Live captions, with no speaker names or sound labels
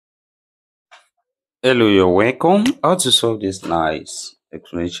Hello, you're welcome. How to solve this nice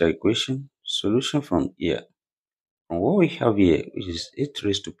exponential equation? Solution from here. From what we have here, which is 8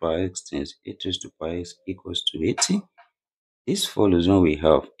 raised to power x times 8 raised to power x equals to 80. This follows when we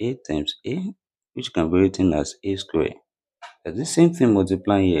have a times a, which can be written as a squared. At the same thing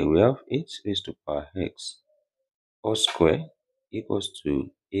multiplying here, we have 8 raised to power x all square equals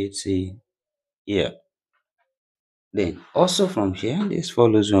to 80 here. Then also from here, this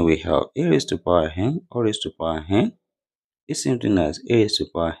follows when we have a raised to power n or raised to power n. It's same thing as a raised to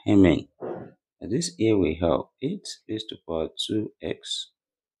power mn. And this here we have 8 raised to power 2x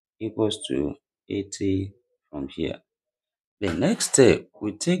equals to 80 from here. The next step,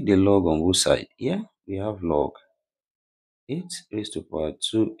 we take the log on both sides. Here we have log 8 raised to power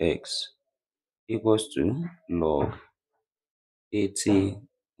 2x equals to log 80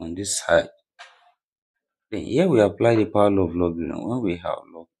 on this side. Then here we apply the power law of logarithm when we have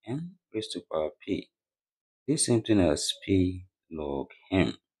log n raised to power p. This same thing as p log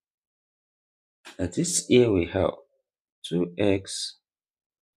m. That is, here we have 2x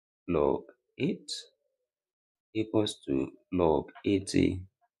log 8 equals to log 80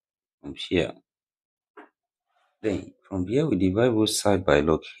 from here. Then from here we divide both sides by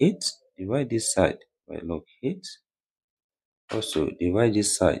log 8. Divide this side by log 8. Also divide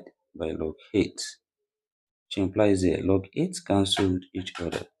this side by log 8. Which implies that log 8 cancelled each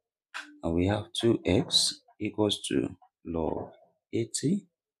other. And we have 2x equals to log 80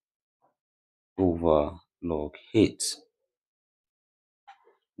 over log 8.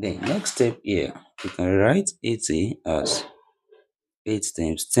 Then next step here, we can write 80 as 8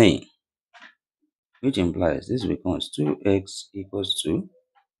 times 10, which implies this becomes 2x equals to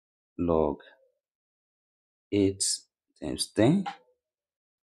log 8 times 10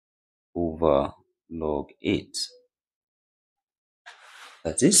 over log 8.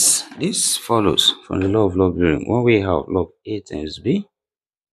 That is, this follows from the law of logarithm. When we have log a times b,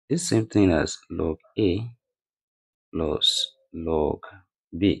 this same thing as log a plus log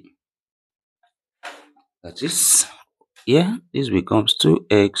b. That is, here this becomes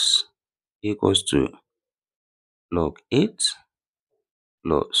 2x equals to log 8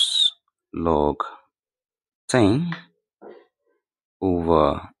 plus log 10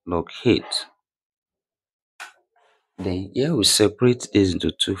 over log 8. Then here we separate this into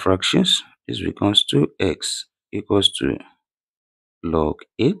two fractions. This becomes 2x equals to log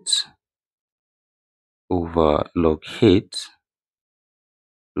 8 over log 8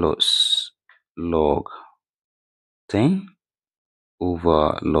 plus log 10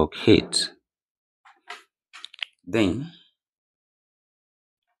 over log 8. Then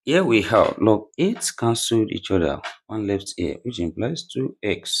here we have log 8 cancelled each other, one left here, which implies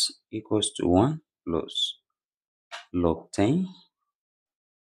 2x equals to 1 plus log 10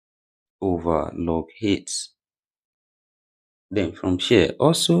 over log 8. Then from here,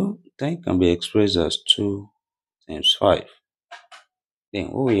 also 10 can be expressed as 2 times 5. Then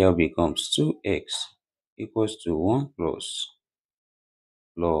what we have becomes 2x equals to 1 plus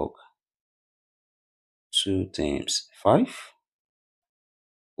log 2 times 5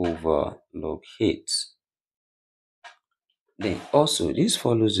 over log 8. Then also this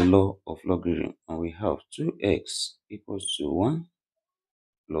follows the law of logarithm, and we have 2x equals to 1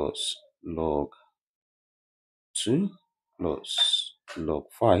 plus log 2 plus log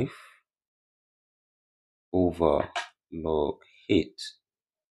 5 over log 8,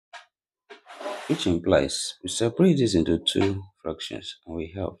 which implies we separate this into two fractions, and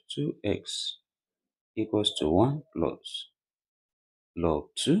we have 2x equals to 1 plus log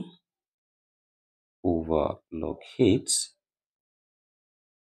 2 over log 8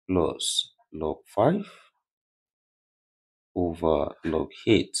 plus log 5 over log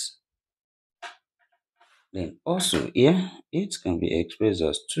 8. Then also here, 8 can be expressed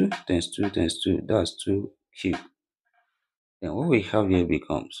as 2 times 2 times 2, that's 2 cubed. Then what we have here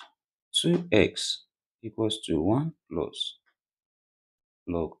becomes 2x equals to 1 plus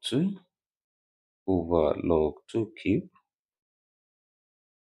log 2 over log 2 cubed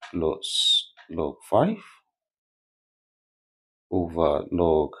plus log 5 over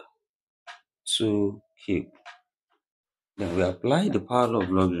log 2 cubed. Then we apply the power law of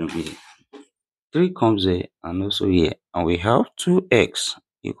logarithm here. 3 comes here and also here, and we have 2x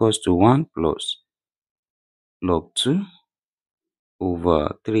equals to 1 plus log 2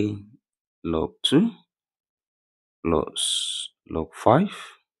 over 3 log 2 plus log 5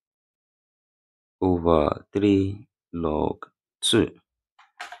 over 3 log 2.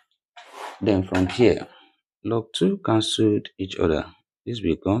 Then from here, log 2 cancelled each other. This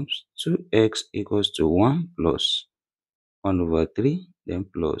becomes 2x equals to 1 plus 1 over 3 then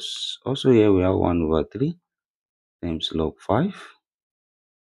plus. Also here we have 1 over 3 times log 5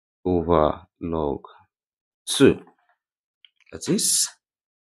 over log 2. That is,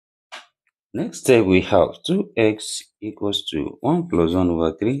 next step we have 2x equals to 1 plus 1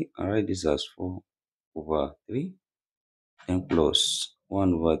 over 3. I write this as 4 over 3. Then plus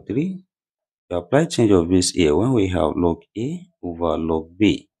 1 over 3. We apply change of base here when we have log a over log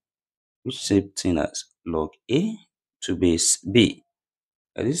b, which is same thing as log a to base b.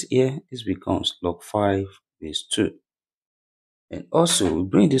 That is here, this becomes log 5 base 2. And also, we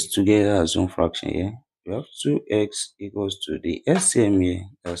bring this together as one fraction here. We have 2x equals to the LCM here,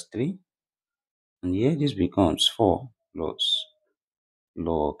 that's 3. And here this becomes 4 plus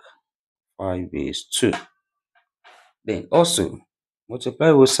log 5 base 2. Then also,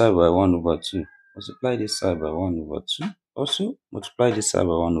 multiply both side by 1 over 2. Multiply this side by 1 over 2. Also, multiply this side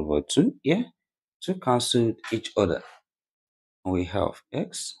by 1 over 2. Here, 2 cancel each other. And we have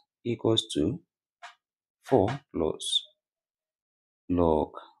x equals to 4 plus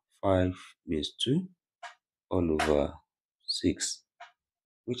log 5 base 2 all over 6,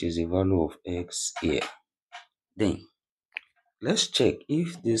 which is the value of x here. Then, let's check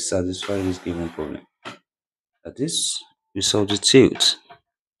if this satisfies this given problem. That is, we substitute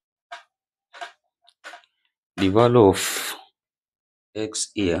the value of x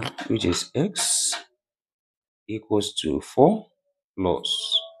here, which is x equals to 4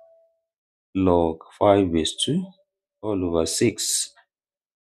 plus log 5 base 2 all over 6.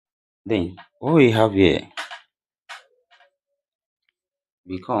 Then, what we have here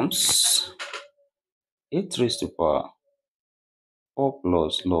becomes 8 raised to power 4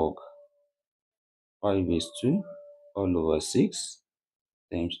 plus log 5 base 2 all over 6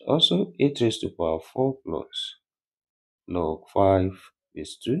 times also 8 raised to power 4 plus log 5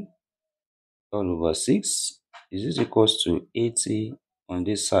 base 2 all over 6 is this equals to 80 on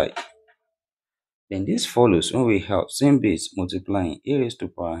this side. Then this follows when we have same base multiplying a raised to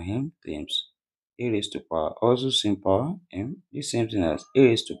power m times a raised to power also same power m. This same thing as a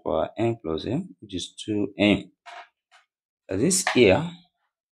raised to power m plus m, which is 2m. As this here,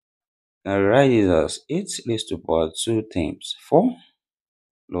 I write it as 8 raised to power 2 times 4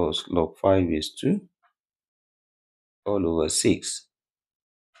 plus log 5 base 2 all over 6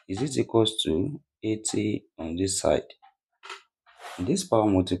 is this equals to 80 on this side. And this power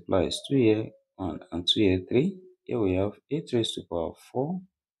multiplies 2 here 1 and 2 here 3. Here we have 8 raised to power 4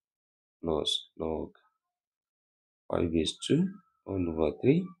 plus log 5 base 2 all over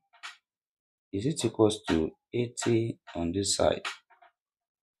 3 is it equals to 80 on this side.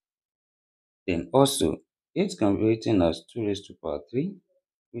 Then also 8 can be written as 2 raised to power 3,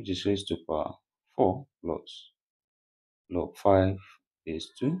 which is raised to power 4 plus log 5 base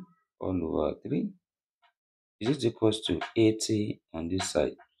 2 all over 3 is it equals to 80 on this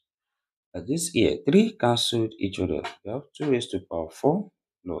side. At this here, 3 cancelled each other. We have 2 raised to power 4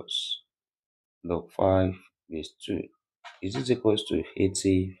 plus log 5 base 2 is it equals to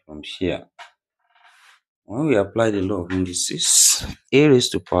 80 from here. When we apply the law of indices, a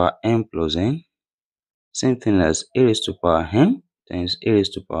raised to power m plus n, same thing as a raised to power n times a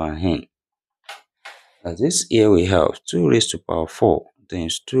raised to power n. At this here we have 2 raised to power 4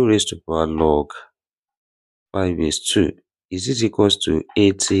 times 2 raised to power log 5 base 2 is it equals to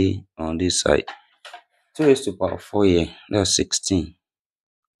 80 on this side. 2 raised to power 4 here, that's 16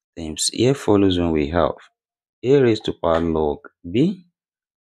 times here follows when we have a raised to power log b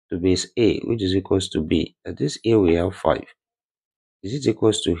to base a, which is equals to b. At this here we have 5 is it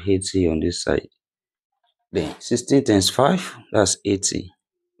equals to 80 on this side. Then 16 times 5, that's 80,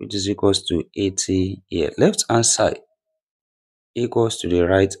 which is equals to 80 here. Left hand side equals to the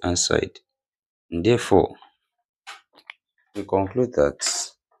right hand side. And therefore, we conclude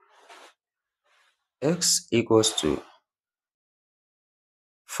that x equals to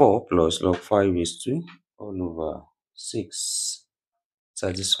 4 plus log 5 is 2 all over 6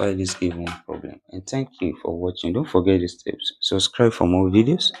 satisfy this given problem. And thank you for watching. Don't forget the steps. Subscribe for more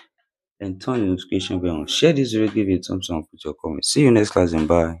videos and turn the notification bell on. Share this video, give it a thumbs up, put your comments. See you next class and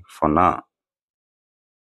bye for now.